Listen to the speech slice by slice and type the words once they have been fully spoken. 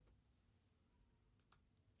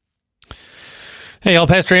Hey, all,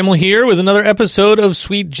 Pastor Emil here with another episode of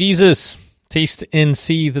Sweet Jesus. Taste and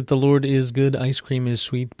see that the Lord is good. Ice cream is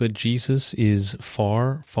sweet, but Jesus is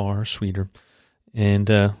far, far sweeter. And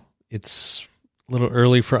it's a little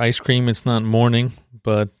early for ice cream. It's not morning,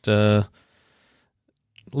 but a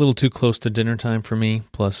little too close to dinner time for me.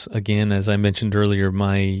 Plus, again, as I mentioned earlier,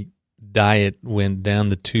 my diet went down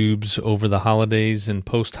the tubes over the holidays and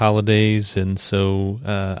post-holidays, and so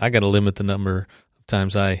I got to limit the number of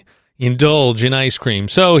times I indulge in ice cream.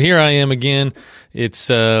 So here I am again. It's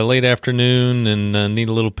late afternoon and need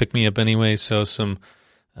a little pick-me-up anyway, so some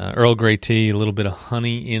Earl Grey tea, a little bit of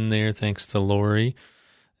honey in there, thanks to Lori.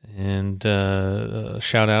 And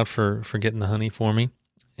shout out for getting the honey for me.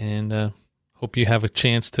 And hope you have a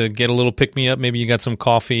chance to get a little pick-me-up. Maybe you got some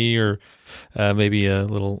coffee or maybe a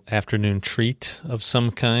little afternoon treat of some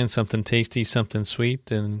kind, something tasty, something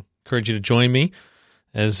sweet, and encourage you to join me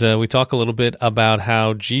as we talk a little bit about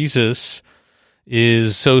how Jesus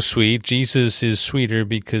is so sweet. Jesus is sweeter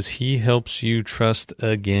because he helps you trust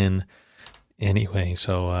again anyway.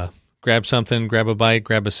 So grab something, grab a bite,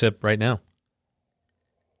 grab a sip right now.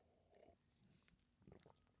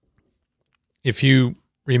 If you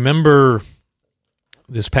remember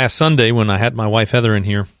this past Sunday when I had my wife Heather in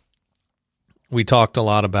here, we talked a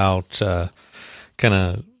lot about kind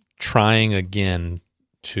of trying again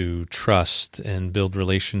to trust and build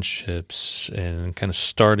relationships and kind of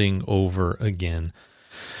starting over again.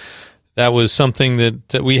 That was something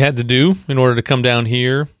that we had to do in order to come down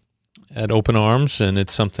here at Open Arms, and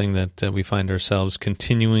it's something that we find ourselves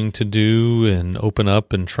continuing to do and open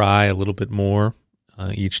up and try a little bit more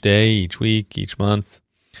each day, each week, each month.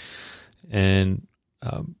 And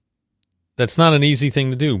that's not an easy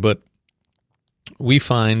thing to do, but we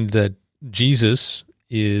find that Jesus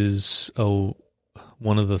is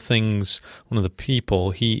one of the people,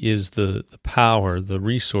 he is the power, the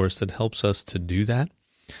resource that helps us to do that.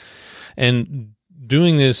 And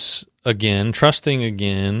doing this again, trusting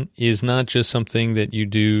again, is not just something that you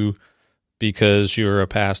do because you're a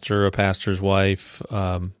pastor, a pastor's wife,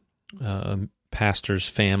 pastor's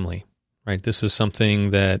family, right? This is something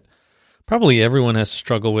that probably everyone has to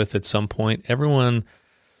struggle with at some point. Everyone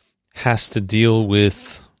has to deal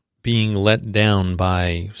with being let down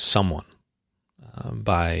by someone.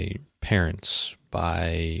 By parents,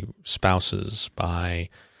 by spouses, by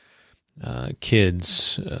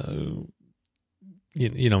kids.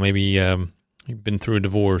 Maybe you've been through a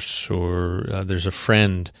divorce, or there's a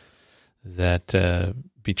friend that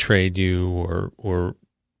betrayed you, or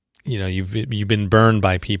you've been burned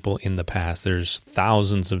by people in the past. There's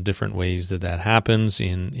thousands of different ways that happens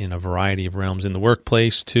in a variety of realms, in the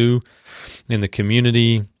workplace too, in the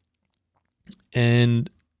community, and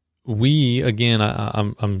we, again,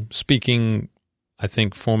 I'm speaking, I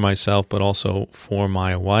think, for myself, but also for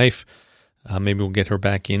my wife. Maybe we'll get her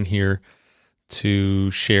back in here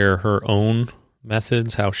to share her own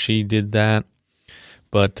methods, how she did that.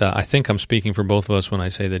 But I think I'm speaking for both of us when I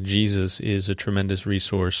say that Jesus is a tremendous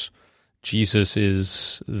resource. Jesus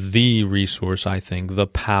is the resource, I think, the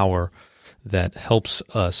power that helps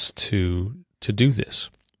us to do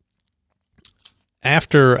this.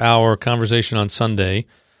 After our conversation on Sunday,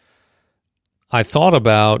 I thought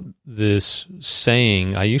about this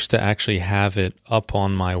saying. I used to actually have it up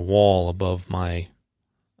on my wall above my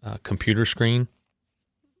computer screen,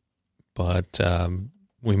 but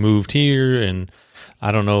we moved here, and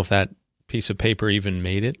I don't know if that piece of paper even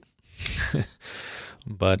made it,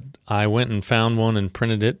 but I went and found one and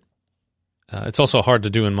printed it. It's also hard to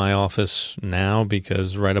do in my office now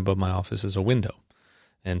because right above my office is a window,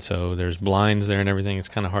 and so there's blinds there and everything. It's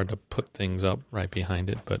kind of hard to put things up right behind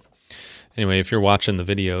it, but anyway, if you're watching the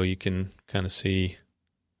video, you can kind of see.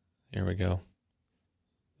 Here we go.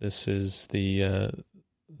 This is the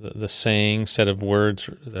saying, set of words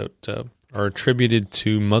that are attributed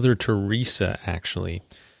to Mother Teresa, actually.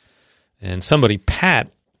 And somebody, Pat,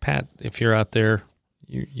 if you're out there,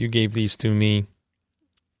 you gave these to me a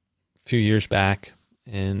few years back,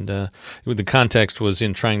 and the context was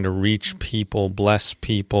in trying to reach people, bless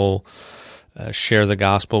people, share the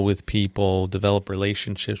gospel with people, develop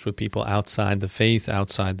relationships with people outside the faith,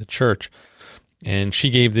 outside the church. And she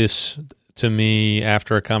gave this to me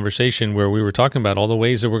after a conversation where we were talking about all the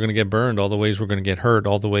ways that we're going to get burned, all the ways we're going to get hurt,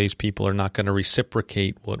 all the ways people are not going to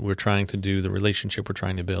reciprocate what we're trying to do, the relationship we're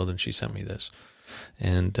trying to build. And she sent me this.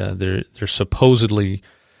 And they're supposedly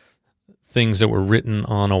things that were written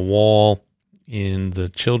on a wall in the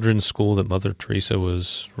children's school that Mother Teresa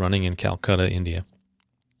was running in Calcutta, India.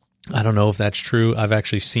 I don't know if that's true. I've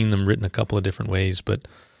actually seen them written a couple of different ways, but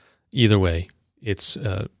either way, it's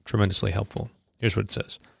tremendously helpful. Here's what it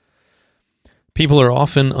says. People are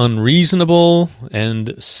often unreasonable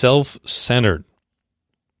and self-centered.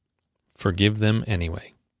 Forgive them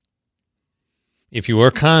anyway. If you are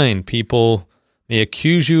kind, people may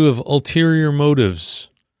accuse you of ulterior motives.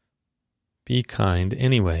 Be kind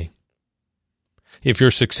anyway. If you're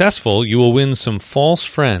successful, you will win some false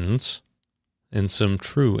friends and some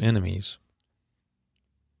true enemies.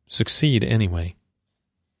 Succeed anyway.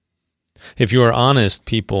 If you are honest,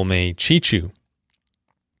 people may cheat you.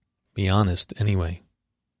 Be honest anyway.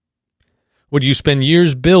 What you spend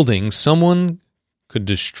years building, someone could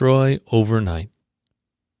destroy overnight.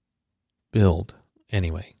 Build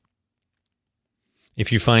anyway.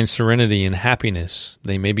 If you find serenity and happiness,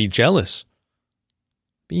 they may be jealous.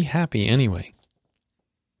 Be happy anyway.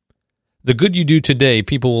 The good you do today,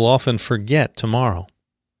 people will often forget tomorrow.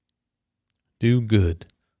 Do good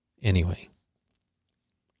anyway.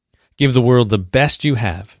 Give the world the best you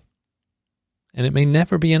have, and it may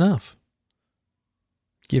never be enough.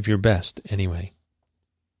 Give your best anyway.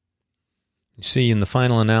 You see, in the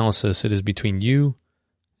final analysis, it is between you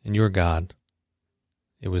and your God.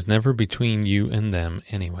 It was never between you and them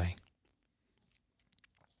anyway.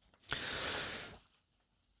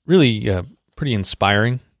 Really pretty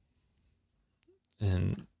inspiring.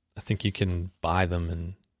 And I think you can buy them,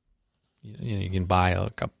 and you can buy a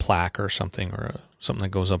plaque or something, or something that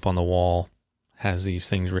goes up on the wall, has these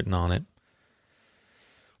things written on it.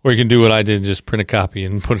 Or you can do what I did, just print a copy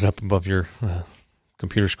and put it up above your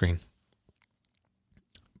computer screen.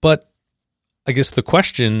 But I guess the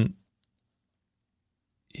question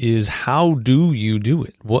is, how do you do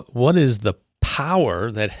it? What is the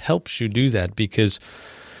power that helps you do that? Because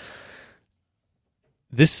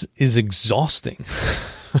this is exhausting.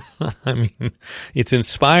 I mean, it's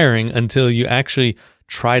inspiring until you actually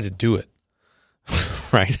try to do it,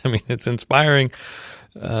 right? I mean, it's inspiring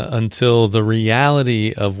until the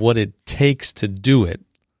reality of what it takes to do it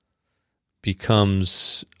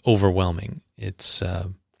becomes overwhelming. It's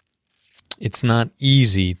not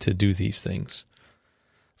easy to do these things.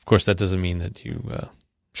 Of course, that doesn't mean that you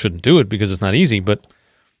shouldn't do it because it's not easy, but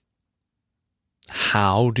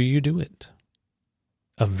how do you do it?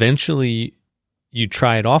 Eventually, you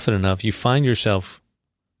try it often enough, you find yourself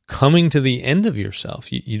coming to the end of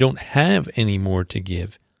yourself. You don't have any more to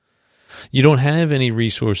give. You don't have any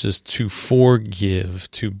resources to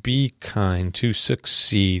forgive, to be kind, to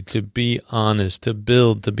succeed, to be honest, to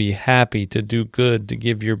build, to be happy, to do good, to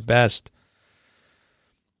give your best.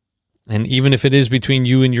 And even if it is between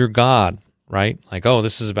you and your God, right? Like, oh,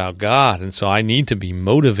 this is about God, and so I need to be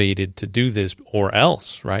motivated to do this or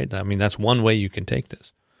else, right? I mean, that's one way you can take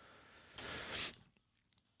this.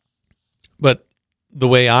 But the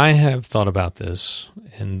way I have thought about this,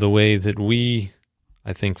 and the way that we,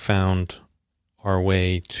 I think, found our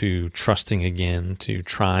way to trusting again, to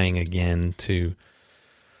trying again, to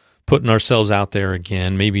putting ourselves out there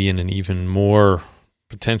again, maybe in an even more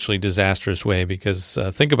potentially disastrous way, because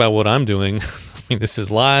think about what I'm doing. I mean, this is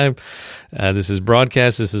live, this is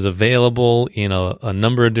broadcast, this is available in a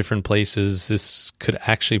number of different places. This could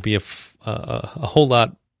actually be a whole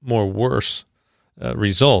lot more worse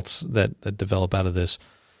results that develop out of this.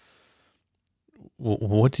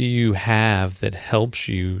 What do you have that helps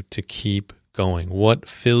you to keep going? What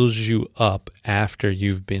fills you up after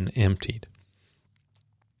you've been emptied?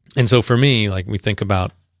 And so for me, like, we think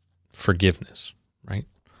about forgiveness, right?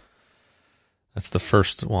 That's the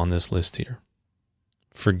first one on this list here.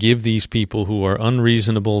 Forgive these people who are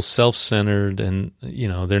unreasonable, self-centered, and,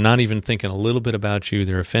 they're not even thinking a little bit about you.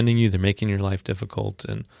 They're offending you. They're making your life difficult.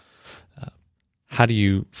 And how do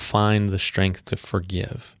you find the strength to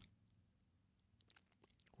forgive?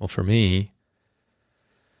 Well, for me,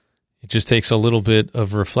 it just takes a little bit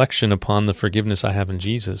of reflection upon the forgiveness I have in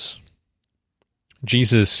Jesus.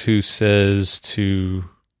 Jesus, who says to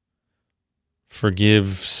forgive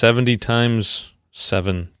 70 times,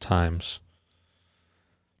 7 times.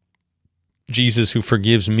 Jesus, who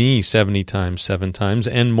forgives me 70 times, 7 times,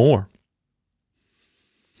 and more.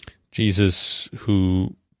 Jesus,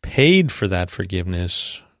 who paid for that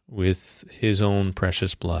forgiveness with his own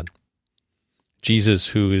precious blood. Jesus,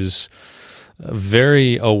 who is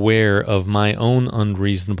very aware of my own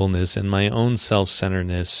unreasonableness and my own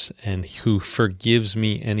self-centeredness, and who forgives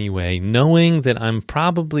me anyway, knowing that I'm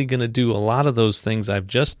probably going to do a lot of those things I've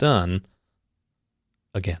just done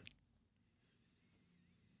again.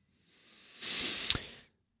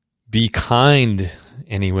 Be kind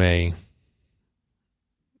anyway,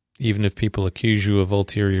 even if people accuse you of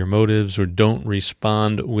ulterior motives or don't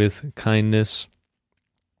respond with kindness.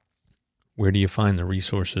 Where do you find the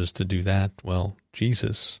resources to do that? Well,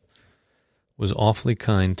 Jesus was awfully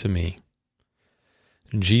kind to me.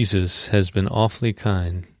 Jesus has been awfully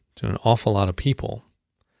kind to an awful lot of people,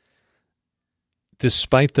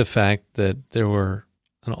 despite the fact that there were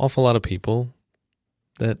an awful lot of people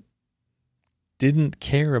that didn't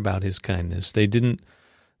care about his kindness. They didn't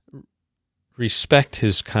respect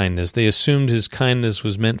his kindness. They assumed his kindness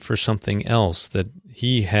was meant for something else, that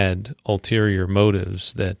he had ulterior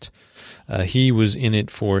motives, that he was in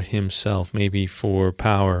it for himself, maybe for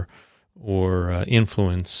power or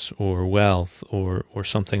influence or wealth or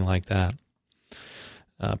something like that.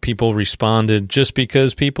 People responded just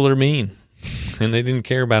because people are mean, and they didn't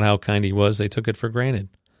care about how kind he was. They took it for granted.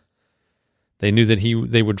 They knew that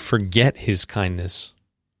they would forget his kindness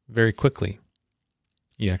very quickly.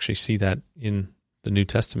 You actually see that in the New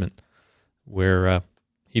Testament, where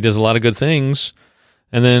he does a lot of good things,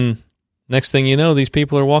 and then next thing you know, these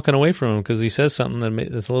people are walking away from him because he says something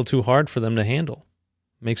that's a little too hard for them to handle,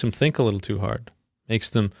 makes them think a little too hard,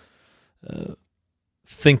 makes them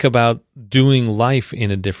think about doing life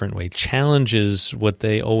in a different way, challenges what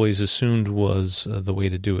they always assumed was the way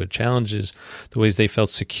to do it, challenges the ways they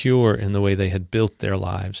felt secure in the way they had built their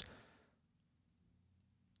lives.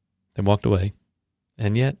 They walked away.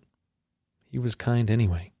 And yet, he was kind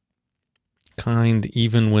anyway. Kind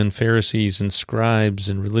even when Pharisees and scribes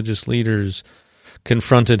and religious leaders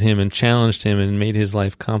confronted him and challenged him and made his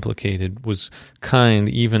life complicated. Was kind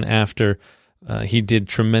even after he did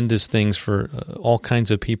tremendous things for all kinds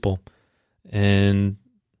of people. And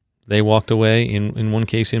they walked away. In one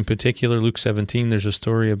case in particular, Luke 17, there's a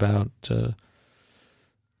story about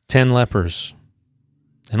 10 lepers.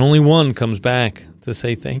 And only one comes back to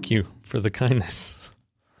say thank you for the kindness.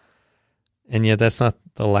 And yet that's not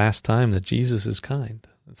the last time that Jesus is kind.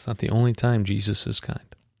 It's not the only time Jesus is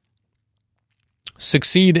kind.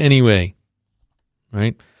 Succeed anyway,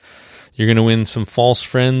 right? You're going to win some false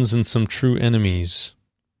friends and some true enemies.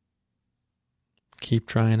 Keep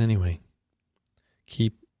trying anyway.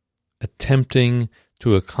 Keep attempting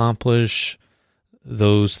to accomplish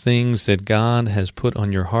those things that God has put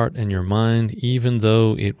on your heart and your mind, even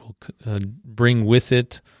though it will bring with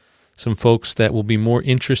it some folks that will be more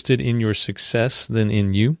interested in your success than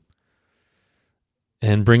in you,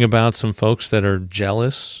 and bring about some folks that are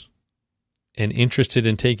jealous and interested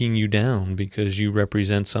in taking you down because you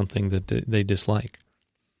represent something that they dislike.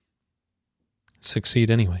 Succeed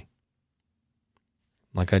anyway.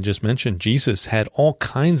 Like I just mentioned, Jesus had all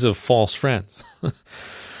kinds of false friends.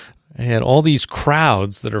 He had all these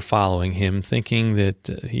crowds that are following him, thinking that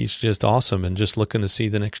he's just awesome and just looking to see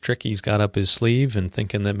the next trick he's got up his sleeve and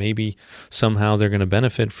thinking that maybe somehow they're going to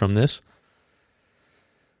benefit from this.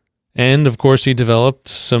 And, of course, he developed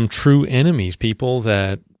some true enemies, people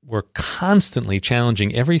that were constantly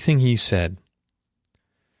challenging everything he said.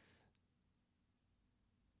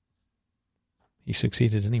 He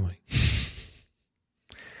succeeded anyway.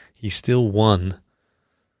 He still won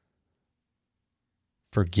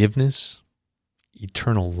forgiveness,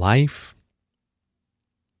 eternal life,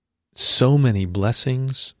 so many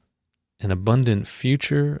blessings, an abundant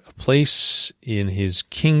future, a place in his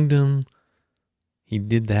kingdom. He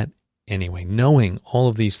did that anyway, knowing all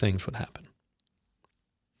of these things would happen.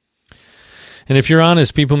 And if you're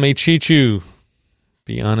honest, people may cheat you.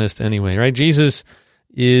 Be honest anyway, right? Jesus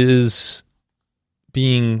is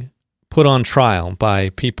being put on trial by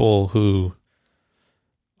people who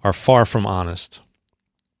are far from honest.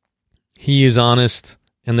 He is honest,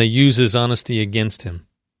 and they use his honesty against him.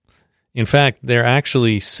 In fact, they're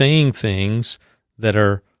actually saying things that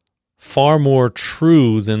are far more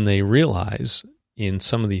true than they realize in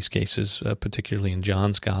some of these cases, particularly in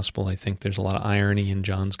John's gospel. I think there's a lot of irony in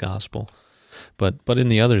John's gospel, but in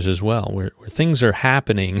the others as well, where things are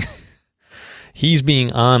happening. He's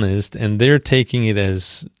being honest, and they're taking it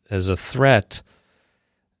as a threat,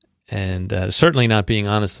 and certainly not being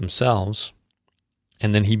honest themselves.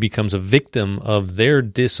 And then he becomes a victim of their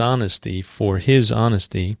dishonesty for his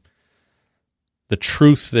honesty, the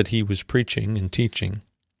truth that he was preaching and teaching.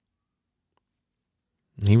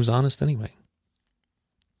 And he was honest anyway.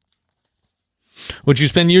 What you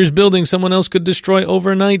spend years building, someone else could destroy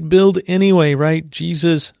overnight. Build anyway, right?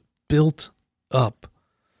 Jesus built up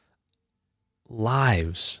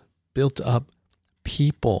lives, built up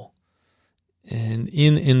people, and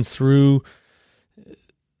in and through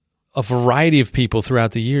a variety of people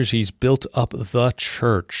throughout the years, he's built up the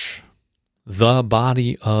church, the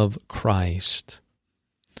body of Christ,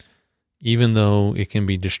 even though it can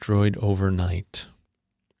be destroyed overnight.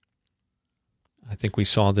 I think we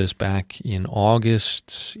saw this back in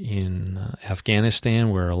August in Afghanistan,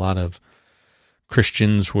 where a lot of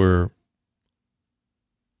Christians were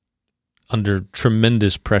under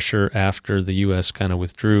tremendous pressure after the U.S. kind of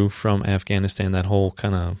withdrew from Afghanistan,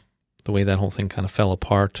 the way that whole thing kind of fell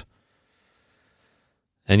apart.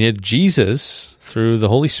 And yet Jesus, through the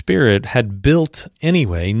Holy Spirit, had built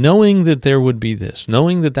anyway, knowing that there would be this,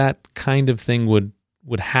 knowing that that kind of thing would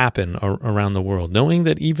happen around the world, knowing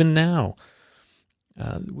that even now,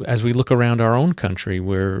 as we look around our own country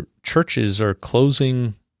where churches are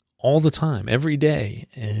closing all the time, every day,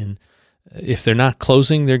 and if they're not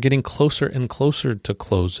closing, they're getting closer and closer to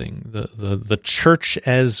closing. The church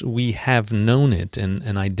as we have known it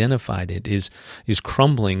and identified it is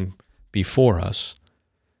crumbling before us.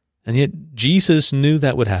 And yet Jesus knew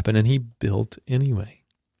that would happen, and he built anyway.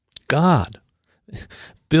 God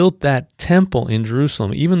built that temple in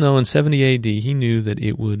Jerusalem, even though in 70 A.D. he knew that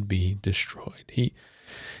it would be destroyed.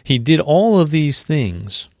 He did all of these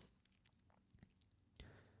things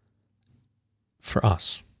for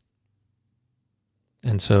us.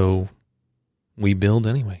 And so we build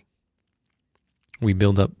anyway. We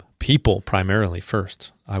build up people primarily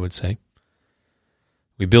first, I would say.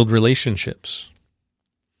 We build relationships.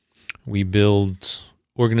 We build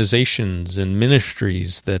organizations and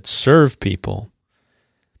ministries that serve people,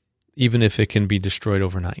 even if it can be destroyed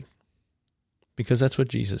overnight. Because that's what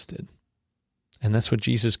Jesus did. And that's what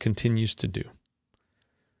Jesus continues to do.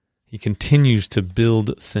 He continues to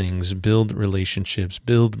build things, build relationships,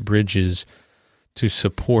 build bridges to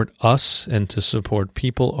support us and to support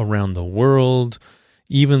people around the world,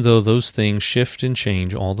 even though those things shift and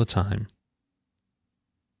change all the time.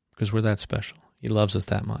 Because we're that special. He loves us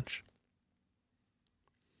that much.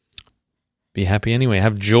 Be happy anyway.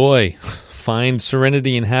 Have joy. Find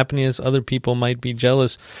serenity and happiness. Other people might be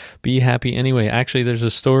jealous. Be happy anyway. Actually, there's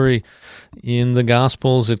a story in the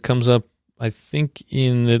Gospels. It comes up, I think,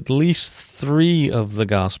 in at least 3 of the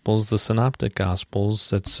Gospels, the Synoptic Gospels.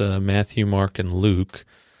 That's Matthew, Mark, and Luke.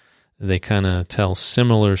 They kind of tell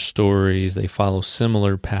similar stories. They follow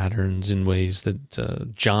similar patterns in ways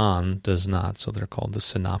that John does not. So they're called the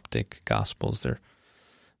Synoptic Gospels.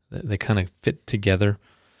 They kind of fit together.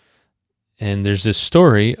 And there's this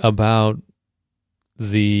story about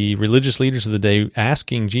the religious leaders of the day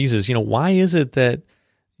asking Jesus, why is it that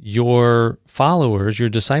your followers, your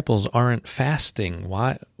disciples, aren't fasting?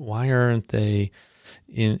 Why aren't they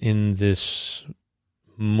in this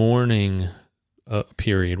mourning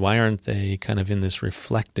period? Why aren't they kind of in this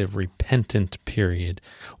reflective, repentant period?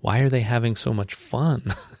 Why are they having so much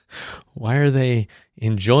fun? Why are they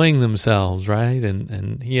enjoying themselves, right?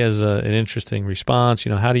 And he has an interesting response.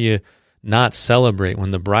 How do you not celebrate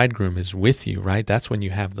when the bridegroom is with you, right? That's when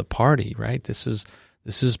you have the party, right? This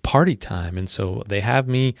is party time. And so they have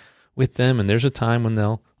me with them, and there's a time when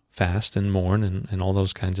they'll fast and mourn and all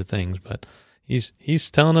those kinds of things. But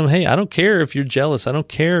he's telling them, hey, I don't care if you're jealous. I don't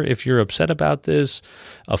care if you're upset about this,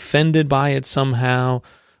 offended by it somehow.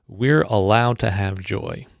 We're allowed to have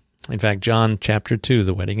joy. In fact, John chapter 2,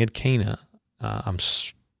 the wedding at Cana,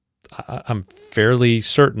 I'm fairly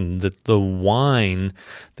certain that the wine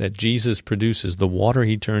that Jesus produces, the water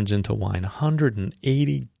he turns into wine,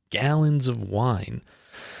 180 gallons of wine,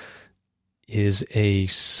 is a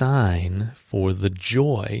sign for the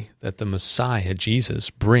joy that the Messiah, Jesus,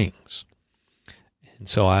 brings. And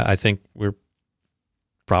so I think we're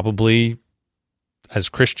probably, as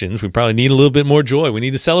Christians, we probably need a little bit more joy. We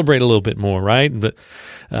need to celebrate a little bit more, right? But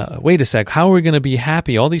wait a sec, how are we going to be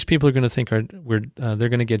happy? All these people are going to think they're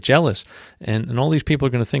going to get jealous, and all these people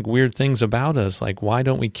are going to think weird things about us, like why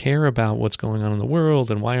don't we care about what's going on in the world,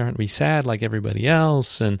 and why aren't we sad like everybody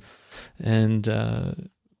else? And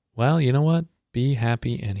well, you know what? Be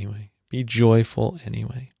happy anyway. Be joyful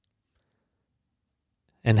anyway.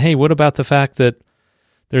 And hey, what about the fact that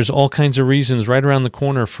there's all kinds of reasons right around the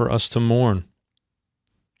corner for us to mourn?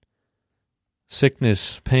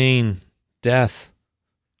 Sickness, pain, death,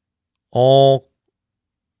 all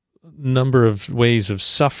number of ways of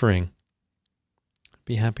suffering.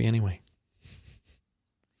 Be happy anyway.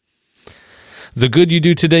 The good you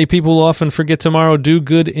do today, people will often forget tomorrow. Do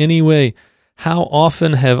good anyway. How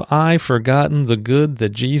often have I forgotten the good that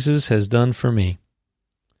Jesus has done for me?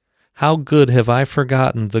 How good have I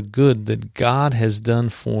forgotten the good that God has done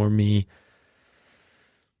for me,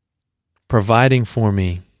 providing for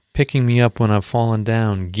me, picking me up when I've fallen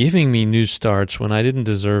down, giving me new starts when I didn't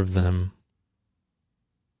deserve them,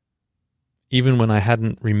 even when I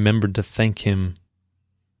hadn't remembered to thank Him,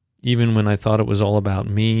 even when I thought it was all about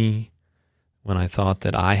me, when I thought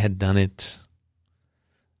that I had done it,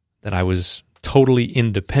 that I was totally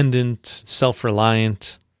independent,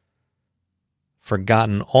 self-reliant,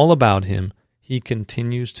 forgotten all about Him. He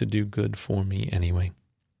continues to do good for me anyway.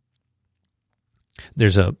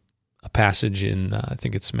 There's a a passage in, I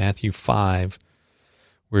think it's Matthew 5,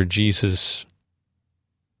 where Jesus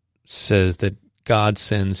says that God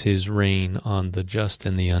sends his rain on the just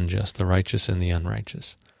and the unjust, the righteous and the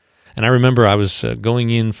unrighteous. And I remember I was going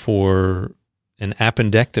in for an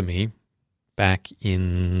appendectomy back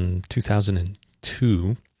in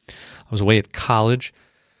 2002. I was away at college,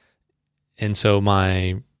 and so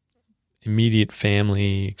my immediate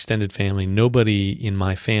family, extended family, nobody in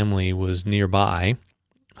my family was nearby.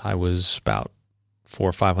 I was about 400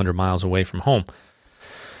 or 500 miles away from home.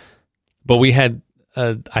 But I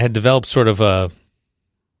had developed sort of a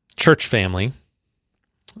church family,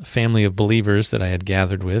 a family of believers that I had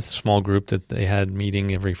gathered with, a small group that they had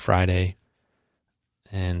meeting every Friday.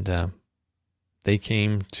 And they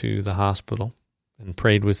came to the hospital and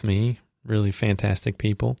prayed with me, really fantastic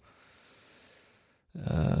people.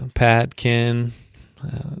 Pat, Ken,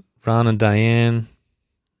 Ron and Diane,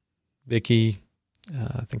 Vicky,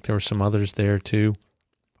 I think there were some others there too,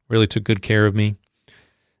 really took good care of me.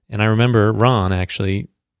 And I remember Ron actually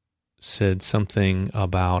said something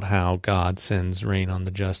about how God sends rain on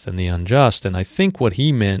the just and the unjust. And I think what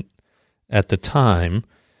he meant at the time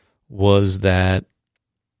was that,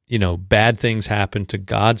 bad things happen to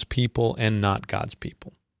God's people and not God's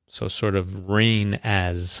people. So sort of rain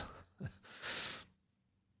as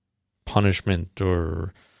punishment,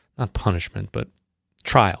 or not punishment, but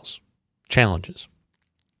trials, challenges.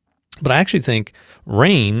 But I actually think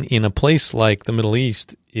rain in a place like the Middle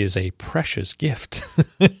East is a precious gift.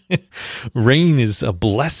 Rain is a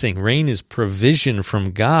blessing. Rain is provision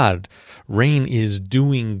from God. Rain is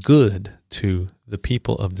doing good to the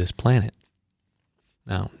people of this planet.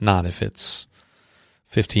 Now, not if it's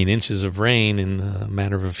 15 inches of rain in a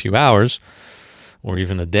matter of a few hours or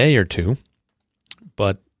even a day or two,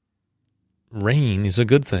 but rain is a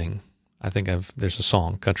good thing. I think there's a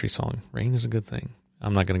song, country song, rain is a good thing.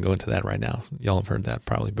 I'm not going to go into that right now. Y'all have heard that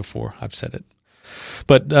probably before. I've said it.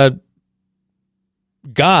 But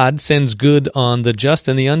God sends good on the just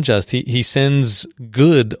and the unjust. He sends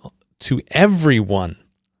good to everyone,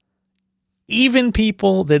 even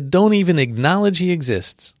people that don't even acknowledge he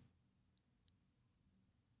exists.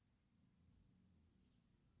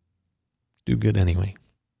 Do good anyway.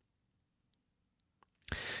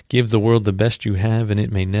 Give the world the best you have, and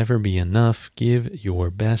it may never be enough. Give your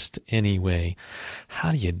best anyway.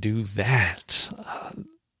 How do you do that?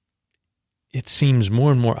 It seems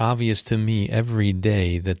more and more obvious to me every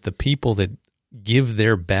day that the people that give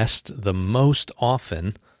their best the most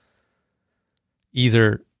often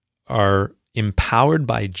either are empowered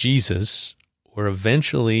by Jesus or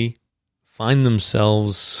eventually find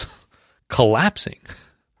themselves collapsing.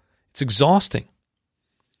 It's exhausting.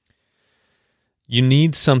 You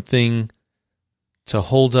need something to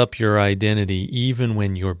hold up your identity even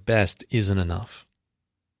when your best isn't enough.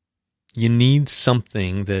 You need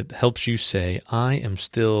something that helps you say, I am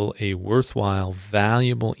still a worthwhile,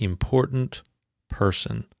 valuable, important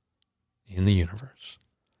person in the universe.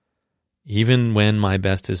 Even when my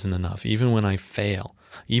best isn't enough, even when I fail,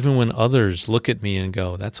 even when others look at me and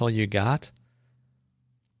go, that's all you got?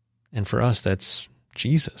 And for us, that's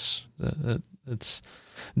Jesus. It's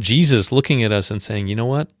Jesus looking at us and saying, you know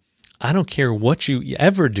what? I don't care what you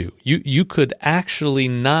ever do. You could actually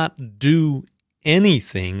not do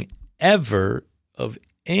anything ever of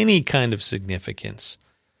any kind of significance.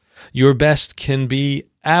 Your best can be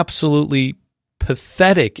absolutely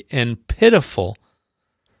pathetic and pitiful.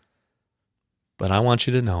 But I want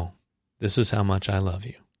you to know, this is how much I love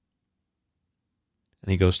you.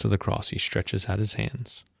 And he goes to the cross. He stretches out his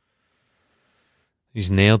hands. He's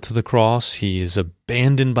nailed to the cross. He is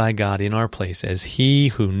abandoned by God in our place as he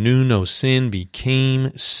who knew no sin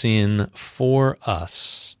became sin for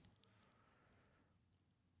us.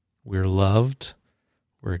 We're loved,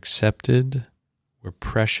 we're accepted, we're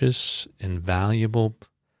precious and valuable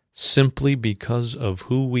simply because of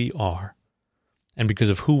who we are and because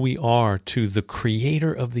of who we are to the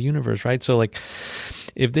creator of the universe, right? So like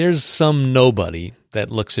if there's some nobody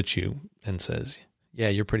that looks at you and says, yeah,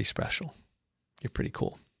 you're pretty special. You're pretty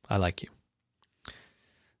cool. I like you.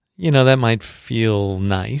 That might feel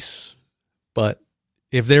nice, but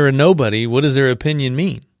if they're a nobody, what does their opinion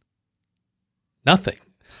mean? Nothing.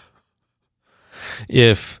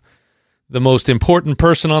 If the most important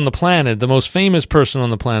person on the planet, the most famous person on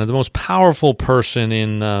the planet, the most powerful person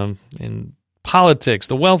in politics,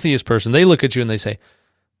 the wealthiest person, they look at you and they say,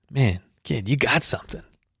 man, kid, you got something.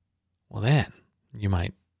 Well, then you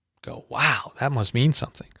might go, wow, that must mean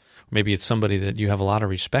something. Maybe it's somebody that you have a lot of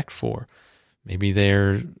respect for. Maybe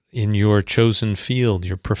they're in your chosen field,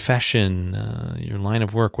 your profession, your line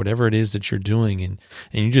of work, whatever it is that you're doing, and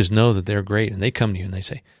you just know that they're great. And they come to you and they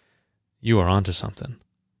say, you are onto something.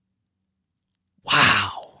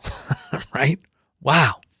 Wow. Right?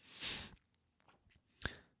 Wow.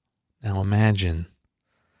 Now imagine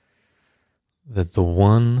that the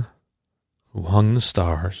one who hung the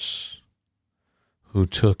stars, who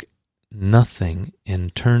took nothing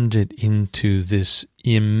and turned it into this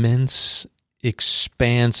immense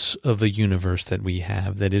expanse of a universe that we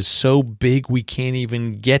have that is so big we can't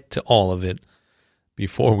even get to all of it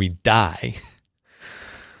before we die.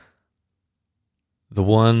 The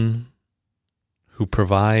one who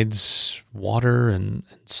provides water and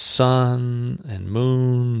sun and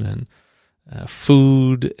moon and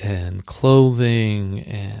food and clothing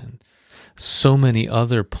and so many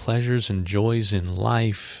other pleasures and joys in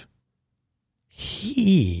life,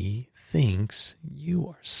 he thinks you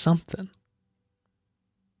are something.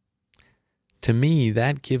 To me,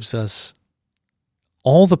 that gives us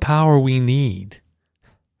all the power we need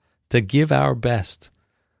to give our best,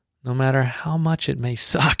 no matter how much it may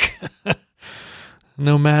suck.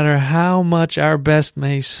 No matter how much our best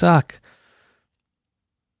may suck,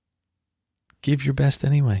 give your best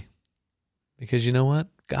anyway. Because you know what?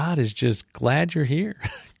 God is just glad you're here.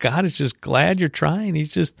 God is just glad you're trying.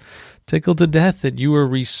 He's just tickled to death that you are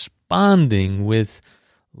responding with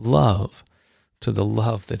love to the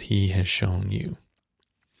love that he has shown you.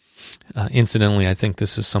 Incidentally, I think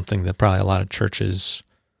this is something that probably a lot of churches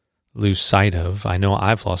lose sight of. I know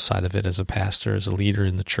I've lost sight of it as a pastor, as a leader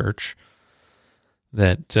in the church.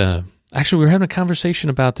 That actually, we were having a conversation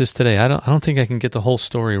about this today. I don't think I can get the whole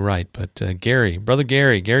story right, but Brother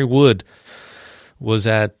Gary Wood was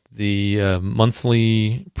at the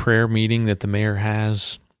monthly prayer meeting that the mayor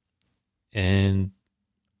has, and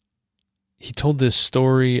he told this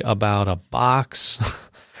story about a box.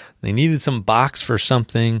 They needed some box for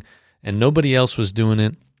something, and nobody else was doing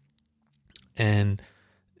it, and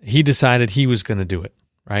he decided he was going to do it,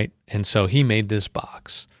 right? And so he made this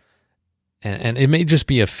box. And it may just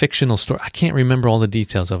be a fictional story. I can't remember all the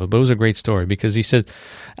details of it, but it was a great story because he said,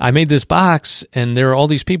 I made this box and there are all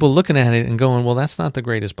these people looking at it and going, well, that's not the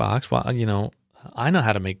greatest box. Well, you know, I know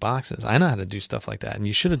how to make boxes. I know how to do stuff like that. And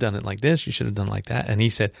you should have done it like this. You should have done it like that. And he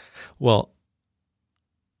said, well,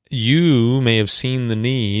 you may have seen the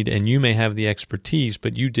need and you may have the expertise,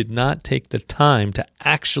 but you did not take the time to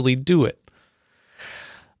actually do it.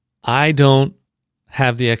 I don't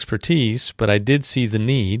have the expertise, but I did see the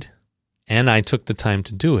need. And I took the time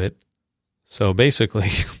to do it. So basically,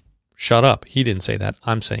 shut up. He didn't say that.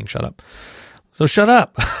 I'm saying shut up. So shut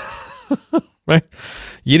up. Right?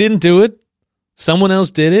 You didn't do it. Someone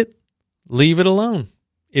else did it. Leave it alone.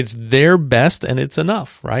 It's their best and it's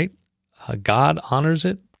enough, right? God honors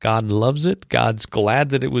it. God loves it. God's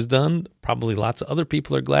glad that it was done. Probably lots of other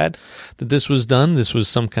people are glad that this was done. This was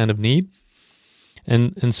some kind of need.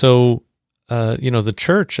 And so, the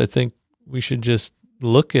church, I think we should just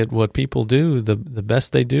look at what people do, the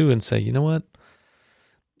best they do, and say, you know what?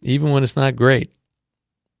 Even when it's not great,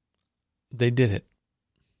 they did it.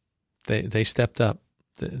 They stepped up.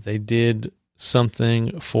 They did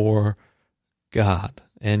something for God.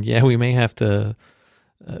 And yeah, we may have to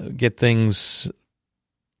get things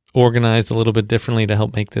organized a little bit differently to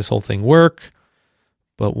help make this whole thing work.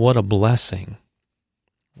 But what a blessing.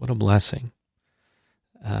 What a blessing.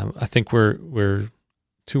 I think we're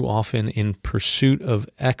too often in pursuit of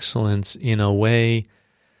excellence in a way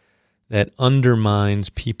that undermines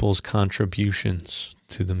people's contributions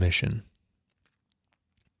to the mission.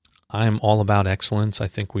 I'm all about excellence. I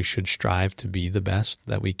think we should strive to be the best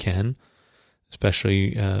that we can,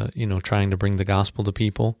 especially, trying to bring the gospel to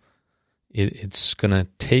people. It's going to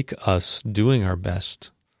take us doing our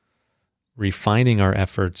best, refining our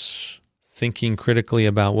efforts, thinking critically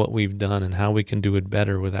about what we've done and how we can do it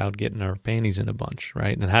better without getting our panties in a bunch,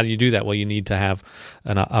 right? And how do you do that? Well, you need to have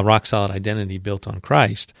a rock-solid identity built on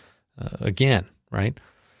Christ, again, right?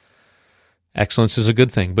 Excellence is a good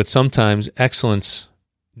thing, but sometimes excellence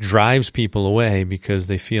drives people away because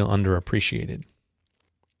they feel underappreciated.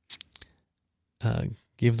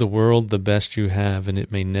 Give the world the best you have, and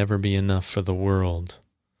it may never be enough for the world.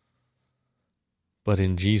 But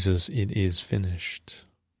in Jesus, it is finished.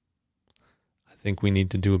 I think we need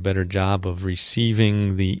to do a better job of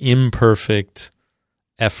receiving the imperfect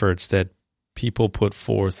efforts that people put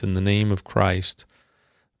forth in the name of Christ,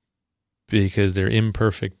 because they're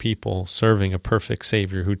imperfect people serving a perfect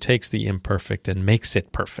Savior who takes the imperfect and makes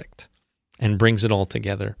it perfect and brings it all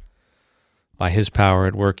together by his power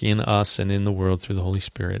at work in us and in the world through the Holy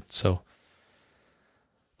Spirit. So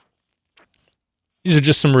these are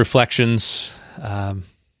just some reflections.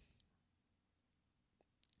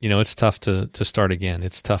 It's tough to start again.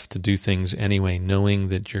 It's tough to do things anyway, knowing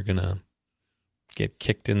that you're going to get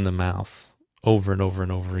kicked in the mouth over and over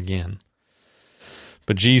and over again.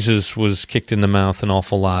 But Jesus was kicked in the mouth an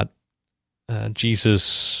awful lot.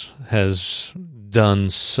 Jesus has done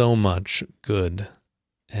so much good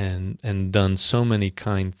and done so many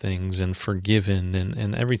kind things and forgiven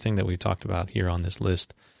and everything that we've talked about here on this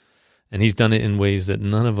list. And he's done it in ways that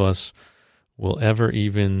none of us will ever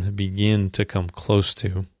even begin to come close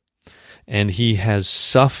to. And he has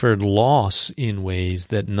suffered loss in ways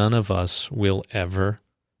that none of us will ever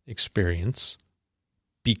experience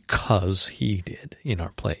because he did in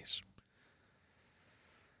our place.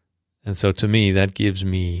 And so to me, that gives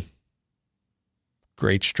me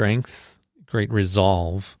great strength, great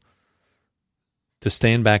resolve to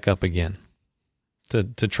stand back up again, to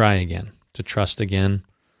try again, to trust again,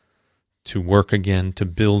 to work again, to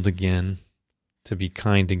build again, to be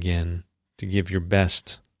kind again, to give your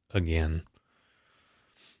best again.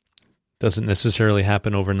 Doesn't necessarily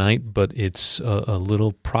happen overnight, but it's a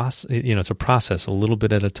little process. It's a process, a little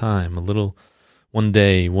bit at a time, a little, one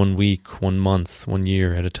day, 1 week, 1 month, 1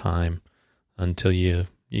 year at a time, until you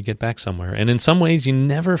get back somewhere. And in some ways, you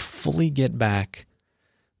never fully get back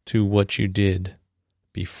to what you did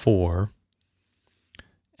before,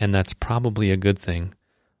 and that's probably a good thing.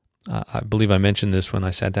 I believe I mentioned this when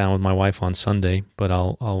I sat down with my wife on Sunday, but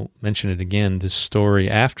I'll mention it again. This story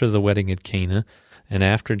after the wedding at Cana and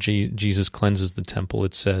after Jesus cleanses the temple,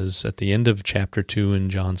 it says at the end of chapter 2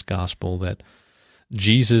 in John's Gospel that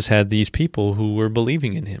Jesus had these people who were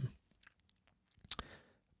believing in him.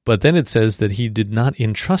 But then it says that he did not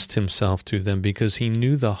entrust himself to them because he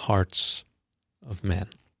knew the hearts of men.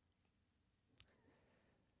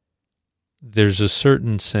 There's a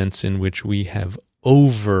certain sense in which we have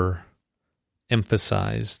overemphasized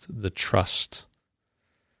the trust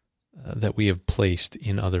that we have placed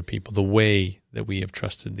in other people, the way that we have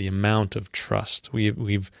trusted, the amount of trust.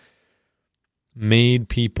 We've made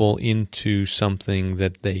people into something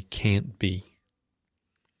that they can't be.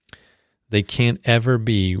 They can't ever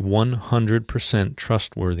be 100%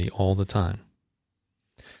 trustworthy all the time.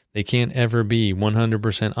 They can't ever be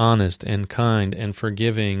 100% honest and kind and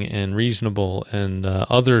forgiving and reasonable and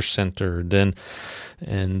other-centered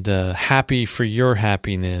and happy for your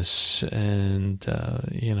happiness and,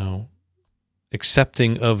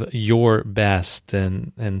 accepting of your best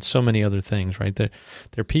and so many other things, right?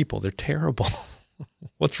 They're people. They're terrible.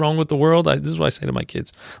 What's wrong with the world? This is what I say to my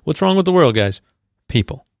kids. What's wrong with the world, guys?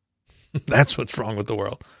 People. That's what's wrong with the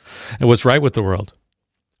world. And what's right with the world?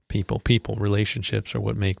 People. Relationships are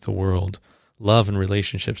what make the world. Love and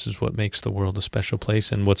relationships is what makes the world a special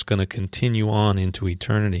place and what's going to continue on into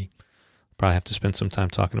eternity. Probably have to spend some time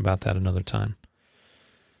talking about that another time.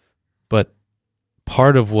 But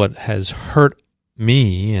part of what has hurt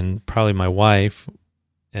me and probably my wife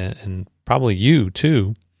and probably you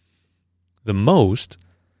too the most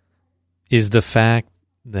is the fact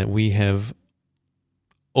that we have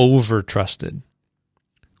over-trusted.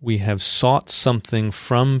 We have sought something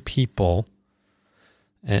from people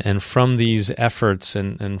and from these efforts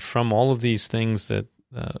and from all of these things that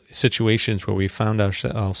situations where we found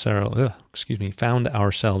ourselves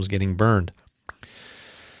getting burned.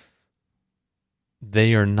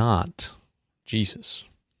 They are not Jesus.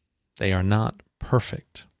 They are not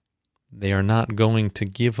perfect. They are not going to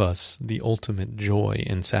give us the ultimate joy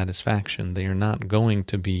and satisfaction. They are not going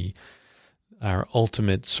to be our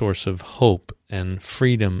ultimate source of hope and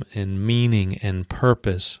freedom and meaning and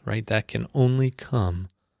purpose, right? That can only come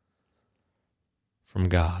from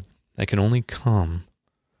God. That can only come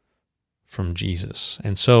from Jesus.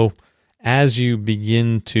 And so as you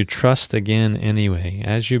begin to trust again anyway,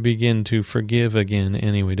 as you begin to forgive again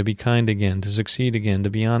anyway, to be kind again, to succeed again,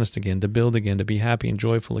 to be honest again, to build again, to be happy and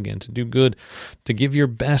joyful again, to do good, to give your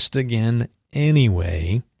best again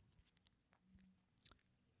anyway,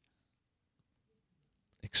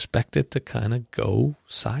 expect it to kind of go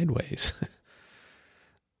sideways.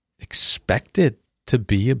 Expect it to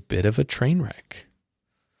be a bit of a train wreck.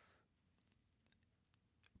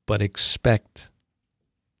 But expect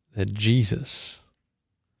that Jesus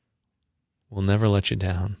will never let you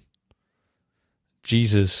down.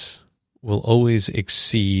 Jesus will always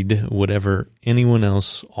exceed whatever anyone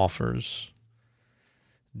else offers.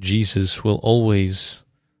 Jesus will always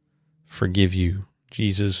forgive you.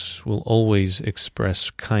 Jesus will always express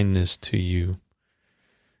kindness to you.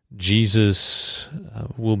 Jesus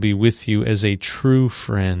will be with you as a true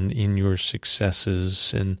friend in your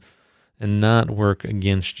successes and not work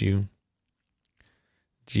against you.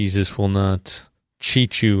 Jesus will not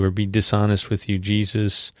cheat you or be dishonest with you.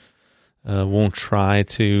 Jesus won't try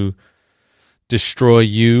to destroy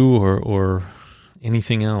you or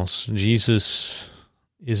anything else. Jesus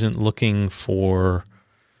isn't looking for,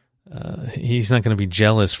 he's not going to be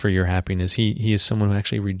jealous for your happiness. He is someone who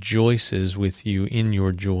actually rejoices with you in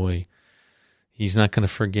your joy. He's not going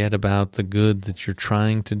to forget about the good that you're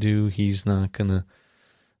trying to do. He's not going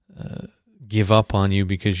to give up on you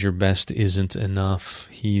because your best isn't enough.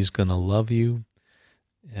 He's going to love you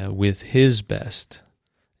with his best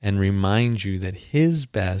and remind you that his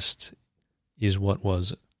best is what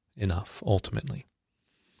was enough ultimately,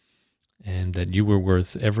 and that you were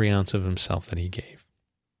worth every ounce of himself that he gave.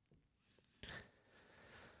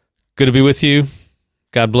 Good to be with you.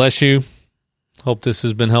 God bless you. Hope this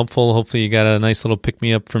has been helpful. Hopefully you got a nice little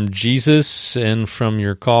pick-me-up from Jesus and from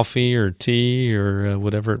your coffee or tea or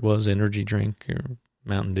whatever it was, energy drink or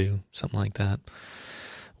Mountain Dew, something like that.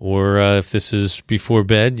 Or if this is before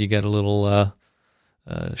bed, you got a little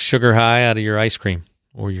sugar high out of your ice cream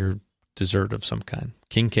or your dessert of some kind.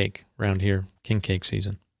 King cake around here, king cake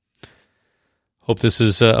season. Hope this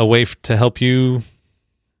is a way to help you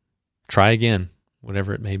try again,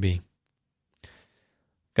 whatever it may be.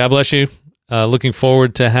 God bless you. Looking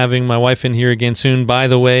forward to having my wife in here again soon. By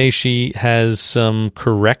the way, she has some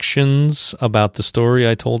corrections about the story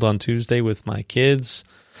I told on Tuesday with my kids.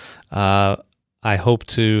 I hope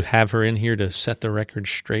to have her in here to set the record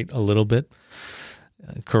straight a little bit,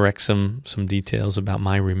 correct some details about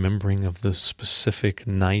my remembering of the specific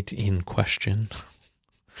night in question,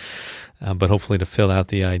 but hopefully to fill out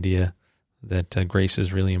the idea that grace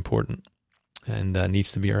is really important and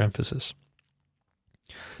needs to be our emphasis.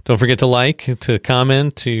 Don't forget to like, to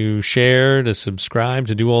comment, to share, to subscribe,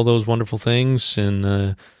 to do all those wonderful things,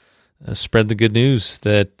 and spread the good news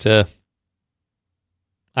that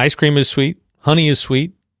ice cream is sweet, honey is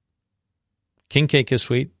sweet, king cake is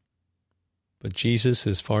sweet, but Jesus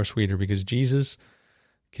is far sweeter, because Jesus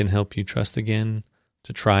can help you trust again,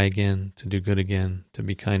 to try again, to do good again, to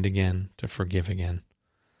be kind again, to forgive again,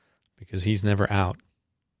 because he's never out.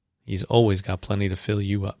 He's always got plenty to fill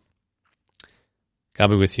you up. God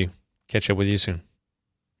be with you. Catch up with you soon.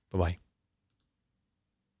 Bye-bye.